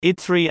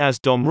id3 as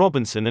Dom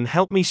Robinson and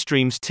help me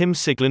streams Tim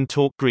Siglin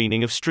talk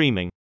greening of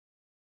streaming.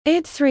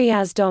 id3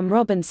 as Dom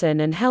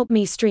Robinson and help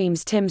me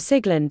streams Tim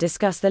Siglin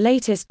discuss the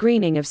latest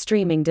greening of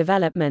streaming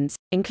developments,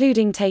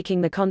 including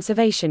taking the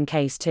conservation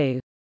case too.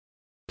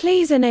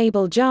 Please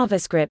enable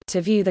JavaScript to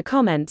view the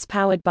comments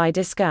powered by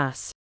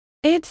Discuss.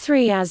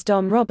 id3 as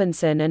Dom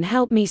Robinson and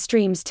help me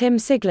streams Tim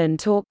Siglin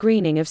talk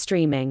greening of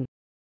streaming.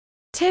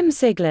 Tim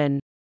Siglin,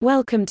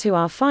 welcome to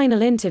our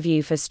final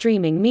interview for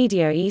Streaming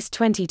Media East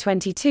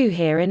 2022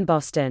 here in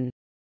Boston.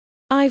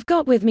 I've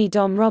got with me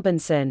Dom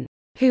Robinson,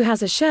 who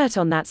has a shirt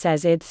on that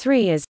says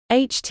id3 is,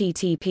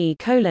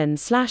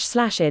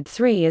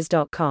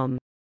 http://id3is.com.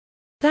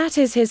 That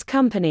is his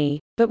company,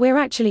 but we're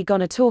actually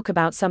gonna talk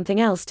about something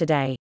else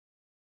today.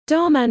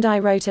 Dom and I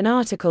wrote an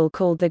article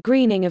called The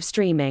Greening of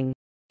Streaming.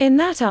 In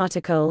that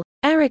article,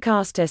 Eric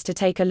asked us to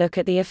take a look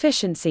at the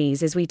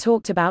efficiencies as we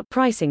talked about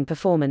pricing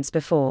performance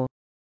before.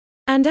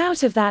 And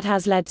out of that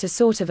has led to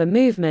sort of a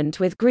movement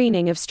with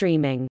greening of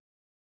streaming.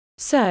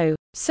 So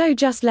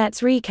just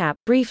let's recap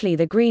briefly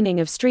the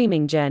greening of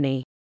streaming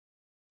journey.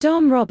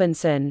 Dom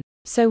Robinson.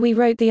 So we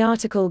wrote the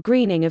article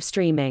Greening of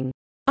Streaming.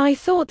 I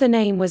thought the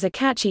name was a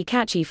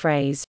catchy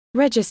phrase,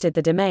 registered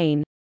the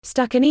domain,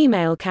 stuck an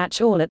email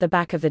catch-all at the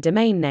back of the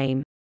domain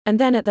name, and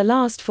then at the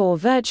last 4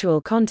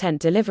 virtual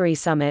content delivery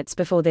summits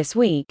before this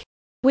week,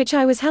 which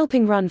I was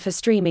helping run for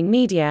Streaming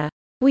Media,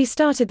 we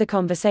started the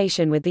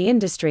conversation with the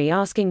industry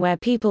asking where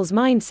people's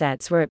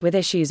mindsets were at with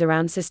issues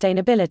around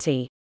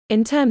sustainability,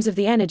 in terms of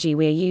the energy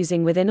we're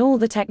using within all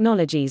the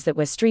technologies that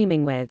we're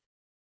streaming with.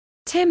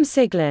 Tim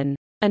Siglin,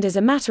 and as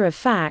a matter of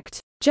fact,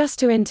 just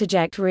to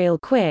interject real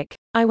quick,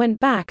 I went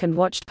back and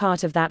watched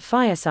part of that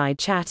fireside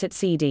chat at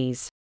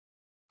CDs.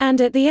 And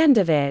at the end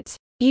of it,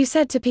 you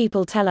said to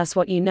people, tell us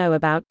what you know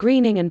about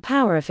greening and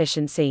power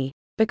efficiency,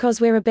 because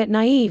we're a bit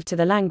naive to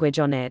the language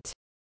on it.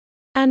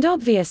 And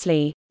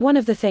obviously, one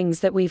of the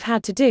things that we've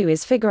had to do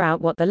is figure out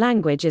what the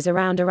language is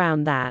around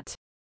that.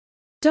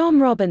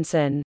 Dom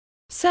Robinson.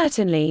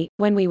 Certainly,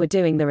 when we were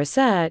doing the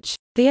research,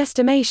 the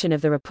estimation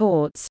of the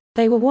reports,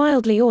 they were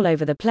wildly all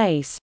over the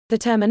place. The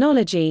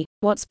terminology,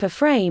 watts per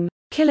frame,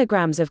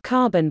 kilograms of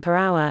carbon per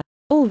hour,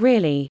 all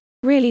really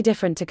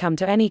different to come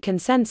to any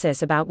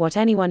consensus about what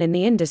anyone in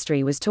the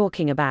industry was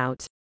talking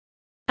about.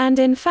 And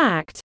in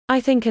fact,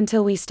 I think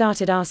until we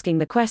started asking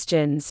the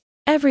questions,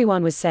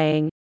 everyone was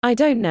saying, I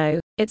don't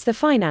know, it's the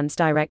finance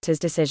director's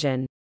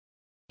decision.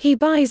 He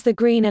buys the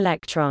green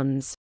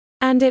electrons.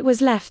 And it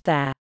was left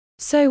there.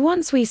 So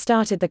once we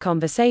started the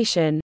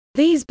conversation,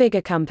 these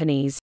bigger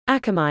companies,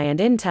 Akamai and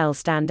Intel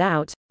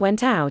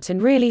went out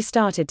and really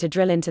started to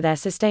drill into their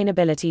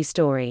sustainability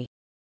story.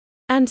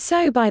 And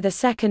so by the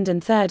second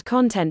and third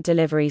content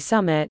delivery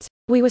summit,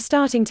 we were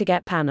starting to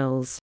get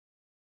panels.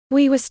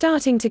 We were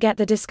starting to get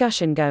the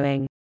discussion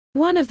going.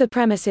 One of the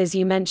premises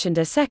you mentioned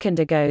a second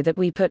ago that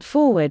we put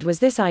forward was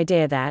this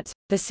idea that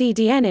the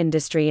CDN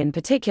industry in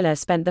particular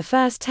spent the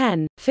first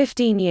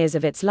 10-15 years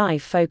of its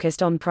life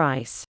focused on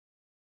price.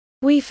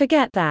 We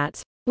forget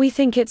that. We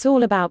think it's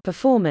all about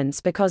performance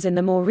because in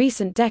the more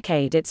recent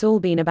decade it's all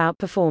been about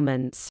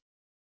performance.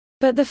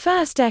 But the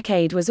first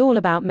decade was all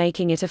about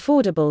making it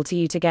affordable to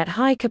you to get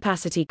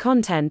high-capacity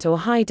content or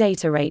high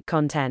data rate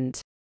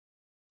content.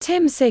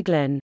 Tim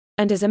Siglin.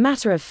 And as a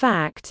matter of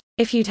fact,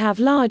 if you'd have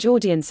large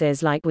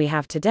audiences like we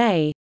have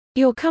today,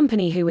 your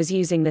company who was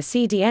using the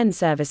CDN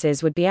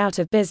services would be out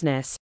of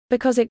business,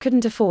 because it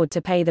couldn't afford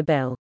to pay the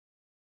bill.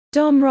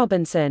 Dom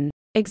Robinson.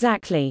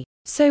 Exactly.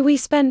 So we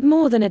spent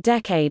more than a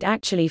decade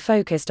actually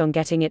focused on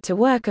getting it to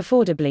work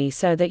affordably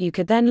so that you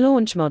could then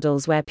launch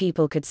models where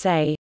people could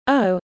say,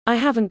 oh, I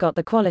haven't got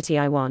the quality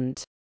I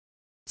want.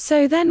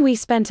 So then we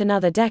spent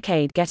another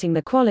decade getting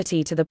the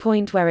quality to the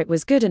point where it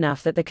was good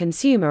enough that the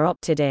consumer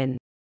opted in.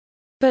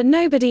 But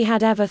nobody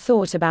had ever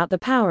thought about the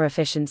power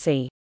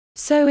efficiency.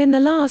 So in the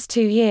last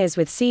 2 years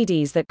with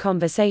CDs that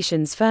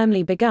conversations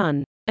firmly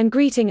begun, and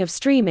greeting of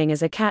streaming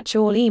as a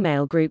catch-all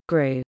email group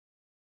grew.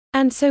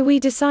 And so we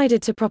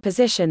decided to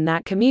proposition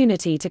that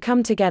community to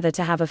come together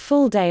to have a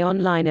full-day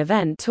online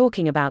event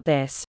talking about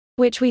this,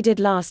 which we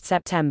did last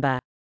September.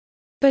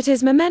 But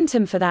as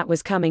momentum for that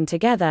was coming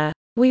together,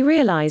 we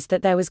realized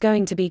that there was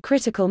going to be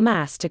critical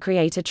mass to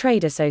create a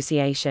trade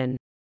association.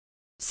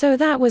 So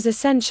that was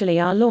essentially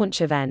our launch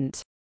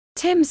event.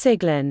 Tim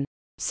Siglin.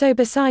 So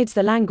besides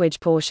the language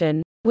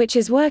portion, which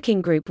is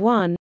Working Group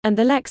 1, and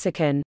the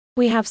lexicon,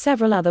 we have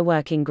several other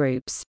working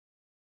groups.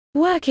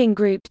 Working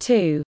Group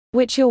 2,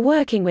 which you're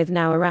working with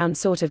now around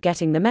sort of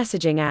getting the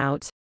messaging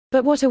out,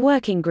 but what are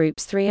Working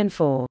Groups 3 and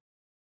 4?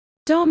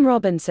 Dom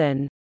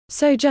Robinson.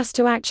 So just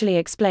to actually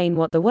explain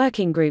what the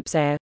working groups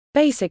are,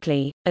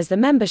 basically, as the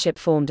membership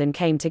formed and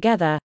came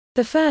together,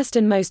 the first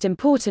and most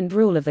important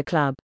rule of the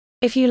club,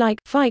 if you like,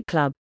 Fight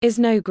Club, is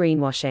no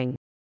greenwashing.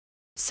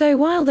 So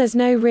while there's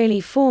no really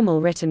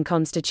formal written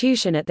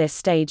constitution at this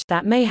stage,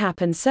 that may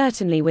happen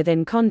certainly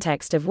within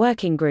context of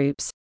working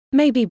groups,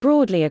 maybe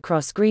broadly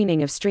across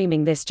greening of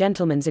streaming, this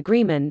gentleman's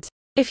agreement,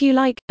 if you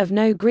like, of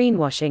no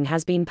greenwashing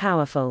has been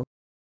powerful.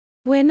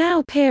 We're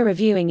now peer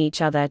reviewing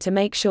each other to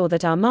make sure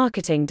that our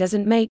marketing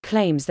doesn't make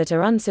claims that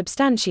are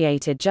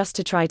unsubstantiated just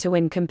to try to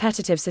win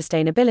competitive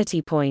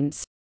sustainability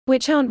points,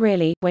 which aren't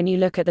really, when you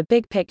look at the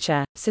big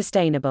picture,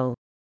 sustainable.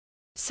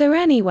 So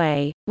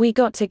anyway, we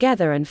got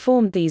together and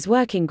formed these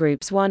working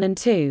groups 1 and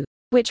 2,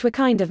 which were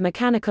kind of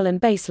mechanical and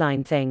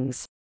baseline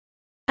things.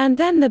 And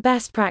then the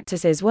best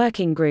practices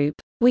working group.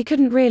 We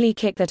couldn't really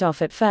kick that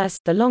off at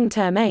first. The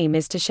long-term aim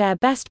is to share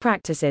best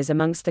practices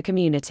amongst the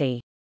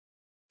community.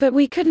 But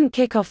we couldn't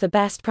kick off the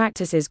best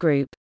practices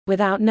group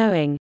without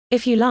knowing,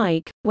 if you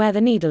like, where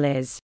the needle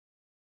is.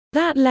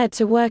 That led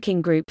to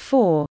working group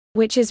 4,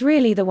 which is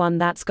really the one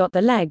that's got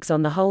the legs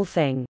on the whole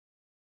thing.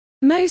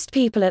 Most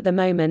people at the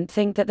moment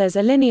think that there's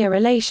a linear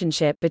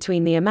relationship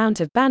between the amount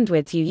of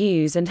bandwidth you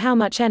use and how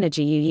much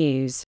energy you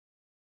use.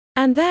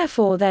 And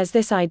therefore there's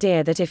this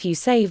idea that if you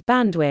save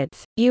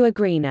bandwidth, you are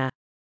greener.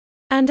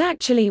 And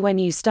actually when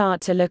you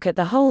start to look at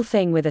the whole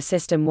thing with a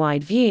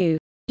system-wide view,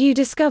 you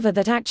discover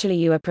that actually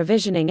you are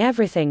provisioning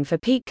everything for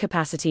peak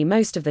capacity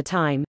most of the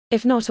time,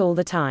 if not all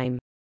the time.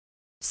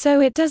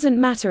 So it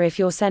doesn't matter if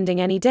you're sending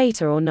any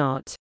data or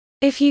not.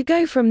 If you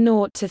go from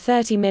 0 to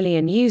 30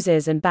 million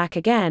users and back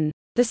again,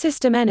 the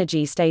system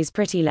energy stays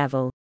pretty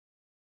level.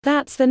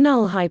 That's the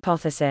null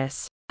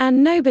hypothesis.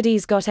 And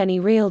nobody's got any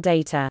real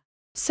data.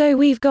 So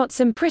we've got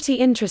some pretty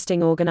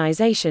interesting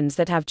organizations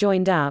that have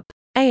joined up,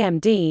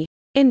 AMD,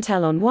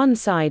 Intel on one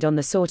side on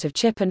the sort of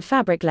chip and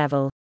fabric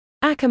level,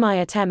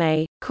 Akamai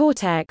Ateme,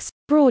 Cortex,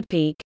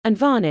 Broadpeak, and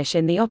Varnish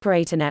in the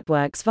operator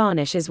networks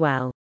Varnish as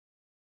well.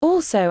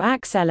 Also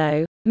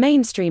Axelo,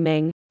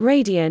 Mainstreaming,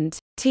 Radiant,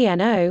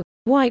 TNO,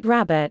 White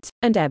Rabbit,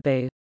 and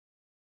Ebu.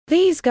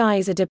 These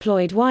guys are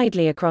deployed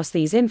widely across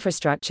these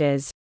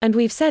infrastructures, and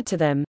we've said to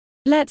them,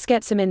 let's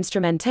get some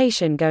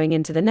instrumentation going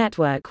into the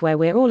network where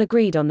we're all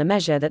agreed on the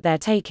measure that they're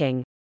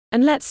taking.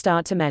 And let's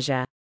start to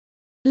measure.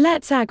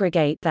 Let's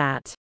aggregate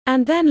that.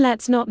 And then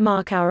let's not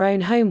mark our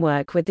own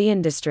homework with the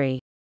industry.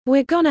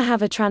 We're gonna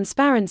have a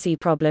transparency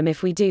problem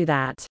if we do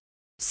that.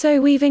 So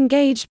we've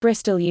engaged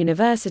Bristol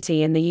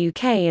University in the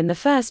UK in the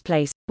first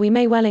place. We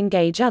may well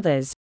engage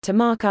others to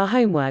mark our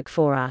homework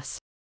for us.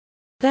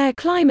 They're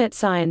climate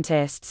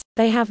scientists.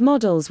 They have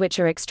models which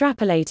are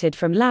extrapolated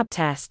from lab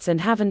tests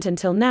and haven't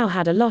until now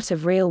had a lot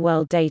of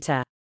real-world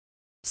data.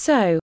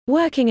 So,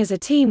 working as a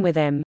team with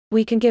them,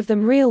 we can give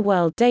them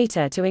real-world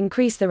data to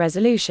increase the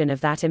resolution of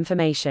that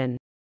information.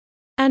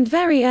 And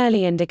very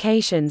early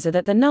indications are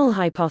that the null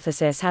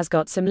hypothesis has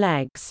got some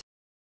legs.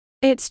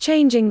 It's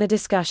changing the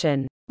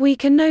discussion. We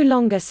can no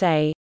longer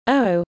say,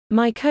 oh,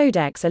 my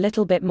codec's a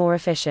little bit more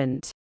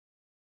efficient.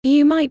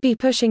 You might be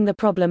pushing the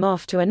problem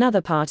off to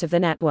another part of the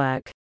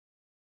network.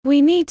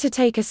 We need to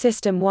take a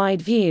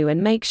system-wide view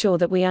and make sure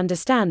that we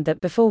understand that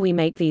before we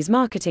make these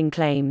marketing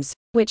claims,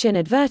 which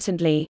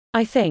inadvertently,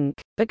 I think,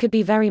 but could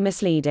be very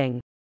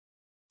misleading.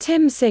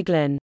 Tim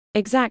Siglin.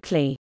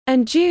 Exactly.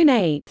 And June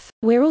 8th,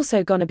 we're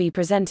also going to be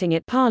presenting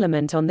at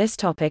Parliament on this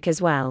topic as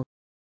well.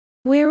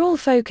 We're all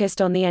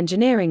focused on the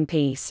engineering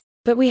piece,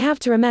 but we have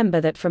to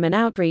remember that from an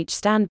outreach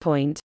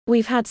standpoint,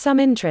 we've had some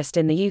interest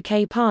in the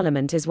UK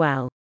Parliament as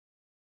well.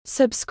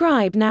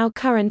 Subscribe now.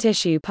 Current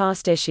issue,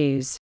 past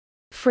issues.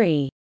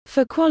 Free.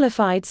 For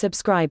qualified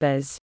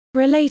subscribers.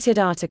 Related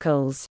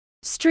articles.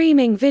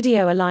 Streaming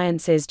Video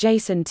Alliances.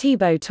 Jason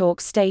Thibault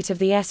talks state of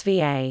the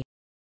SVA.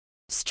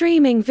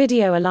 Streaming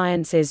Video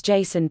Alliances.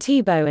 Jason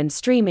Thibault and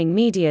Streaming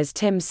Media's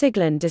Tim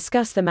Siglin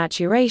discuss the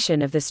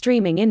maturation of the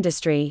streaming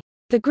industry,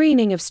 the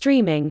greening of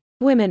streaming,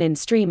 women in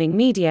streaming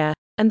media,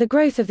 and the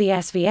growth of the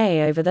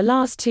SVA over the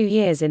last 2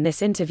 years in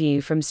this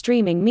interview from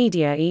Streaming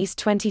Media East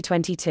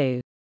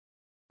 2022.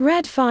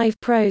 Red 5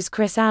 Pro's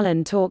Chris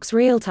Allen talks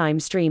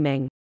real-time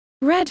streaming.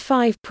 Red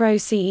 5 Pro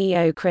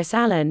CEO Chris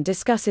Allen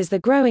discusses the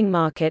growing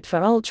market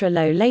for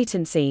ultra-low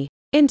latency,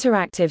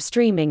 interactive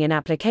streaming in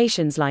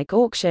applications like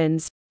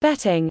auctions,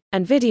 betting,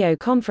 and video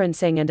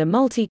conferencing and a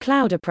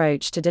multi-cloud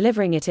approach to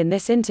delivering it in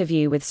this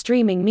interview with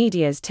Streaming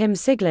Media's Tim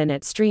Siglin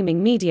at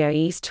Streaming Media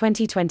East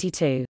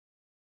 2022.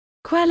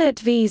 Quellet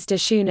V's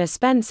Dashuna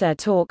Spencer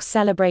talks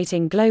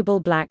celebrating global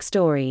Black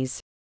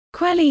stories.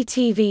 Quelly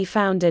TV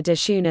founder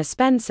Dashuna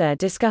Spencer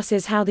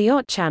discusses how the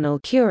OT channel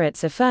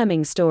curates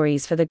affirming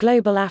stories for the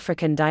global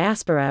African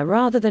diaspora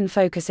rather than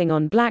focusing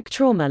on Black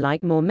trauma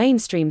like more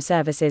mainstream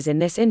services in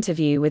this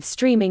interview with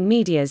Streaming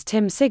Media's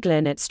Tim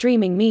Siglin at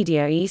Streaming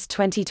Media East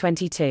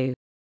 2022.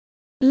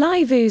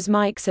 Livoo's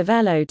Mike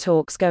Savello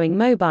talks going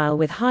mobile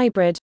with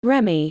hybrid,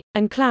 REMI,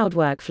 and cloud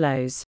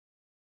workflows.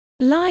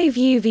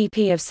 LiveU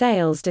VP of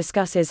Sales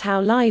discusses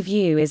how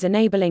LiveU is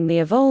enabling the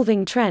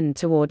evolving trend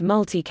toward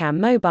multicam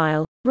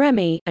mobile,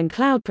 REMI, and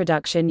cloud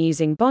production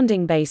using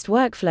bonding-based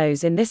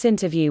workflows in this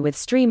interview with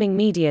Streaming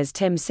Media's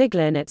Tim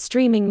Siglin at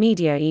Streaming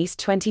Media East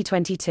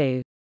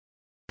 2022.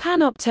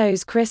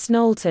 Panopto's Chris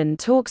Knowlton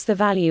talks the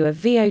value of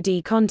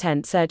VOD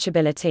content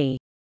searchability.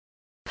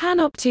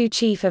 Panopto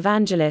Chief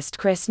Evangelist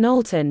Chris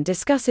Knowlton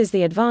discusses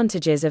the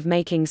advantages of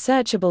making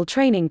searchable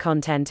training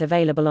content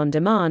available on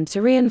demand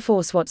to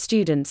reinforce what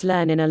students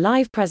learn in a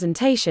live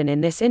presentation in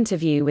this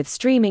interview with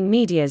Streaming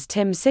Media's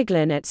Tim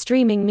Siglin at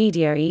Streaming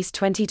Media East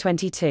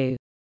 2022.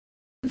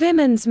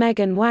 Vimen's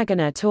Megan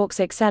Wagoner talks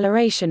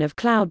acceleration of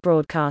cloud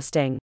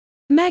broadcasting.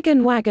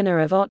 Megan Wagoner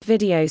of OTT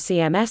video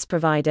CMS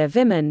provider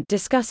Vimen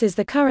discusses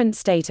the current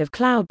state of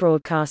cloud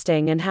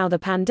broadcasting and how the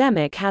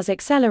pandemic has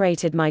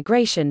accelerated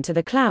migration to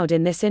the cloud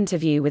in this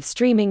interview with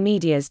Streaming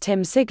Media's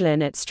Tim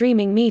Siglin at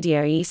Streaming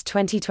Media East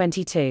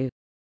 2022.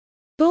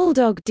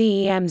 Bulldog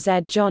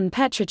DEMZ John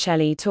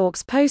Petrocelli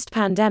talks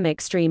post-pandemic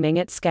streaming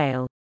at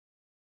scale.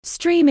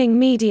 Streaming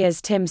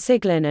Media's Tim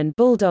Siglin and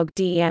Bulldog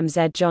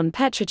DEMZ John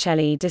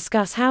Petrocelli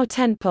discuss how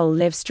tentpole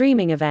live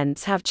streaming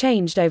events have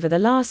changed over the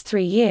last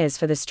 3 years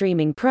for the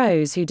streaming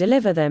pros who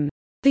deliver them,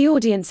 the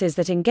audiences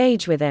that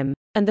engage with them,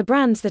 and the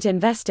brands that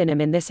invest in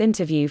them in this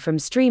interview from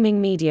Streaming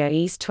Media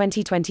East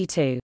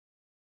 2022.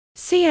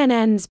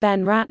 CNN's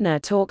Ben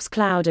Ratner talks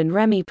cloud and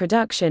Remi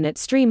production at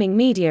Streaming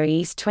Media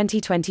East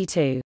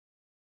 2022.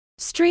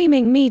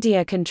 Streaming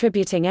Media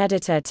contributing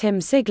editor Tim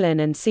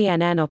Siglin and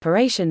CNN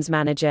operations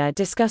manager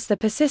discuss the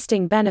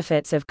persisting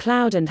benefits of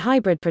cloud and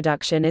hybrid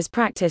production as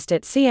practiced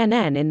at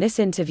CNN in this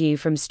interview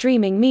from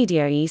Streaming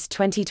Media East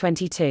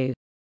 2022.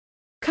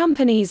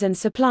 Companies and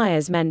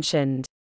suppliers mentioned.